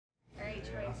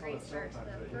great start to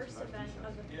the first event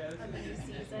of the new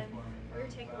season. What are your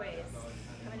takeaways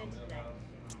coming into today?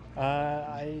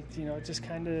 I just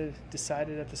kind of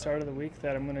decided at the start of the week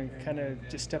that I'm going to kind of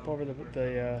just step over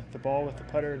the ball with the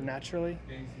putter naturally,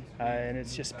 and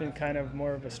it's just been kind of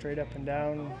more of a straight up and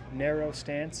down narrow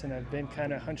stance, and I've been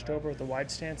kind of hunched over with a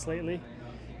wide stance lately,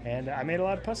 and I made a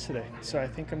lot of putts today, so I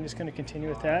think I'm just going to continue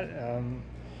with that.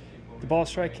 The ball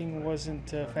striking wasn't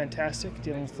fantastic,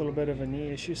 dealing with a little bit of a knee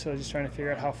issue, so I was just trying to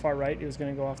figure out how far right it was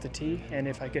going to go off the tee and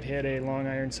if I could hit a long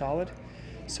iron solid.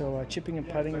 So chipping and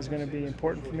putting is going to be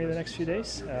important for me the next few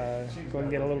days. Go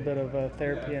and get a little bit of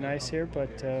therapy and ice here,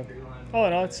 but all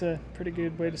in all, it's a pretty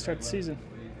good way to start the season.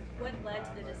 What led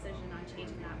to the decision on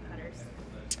changing that putters?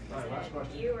 Was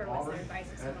it you, or was there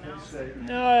advice of someone else?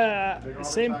 No,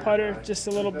 same putter, just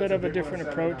a little bit of a different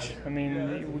approach. I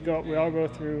mean, we all go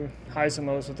through highs and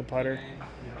lows with the putter.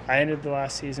 I ended the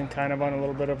last season kind of on a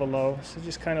little bit of a low, so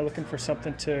just kind of looking for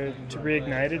something to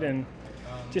reignite it and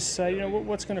just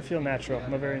what's going to feel natural.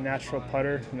 I'm a very natural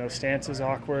putter. Stance is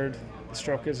awkward, the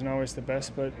stroke isn't always the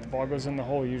best, but the ball goes in the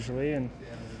hole usually, and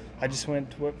I just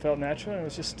went what felt natural, and it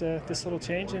was just this little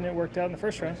change, and it worked out in the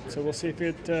first round. So we'll see if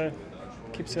it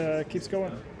keeps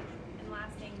going. And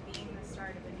last thing, being the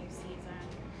start of a new season,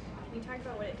 can you talk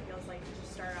about what it feels like to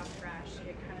just start off fresh,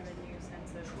 get kind of a new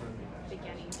sense of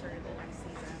beginning for the next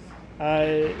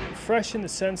season? Fresh in the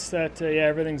sense that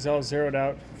everything's all zeroed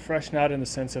out. Fresh not in the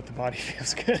sense that the body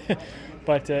feels good,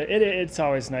 but it's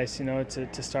always nice,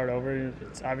 to start over.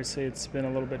 It's been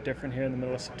a little bit different here in the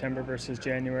middle of September versus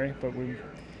January, but we've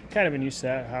kind of been used to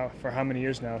that for how many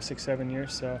years now, 6-7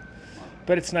 years. So,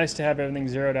 but it's nice to have everything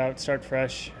zeroed out, start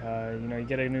fresh. You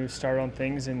get a new start on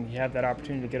things, and you have that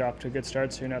opportunity to get off to a good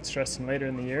start, so you're not stressing later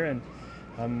in the year. And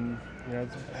I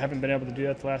haven't been able to do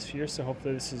that the last few years, so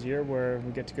hopefully this is a year where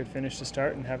we get to good finish to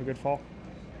start and have a good fall.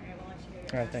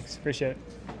 All right, thanks. Appreciate it.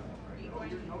 Are you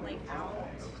going out?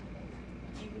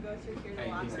 You can go through here the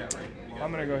locker room.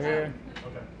 I'm going to go here.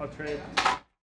 Okay. I'll trade.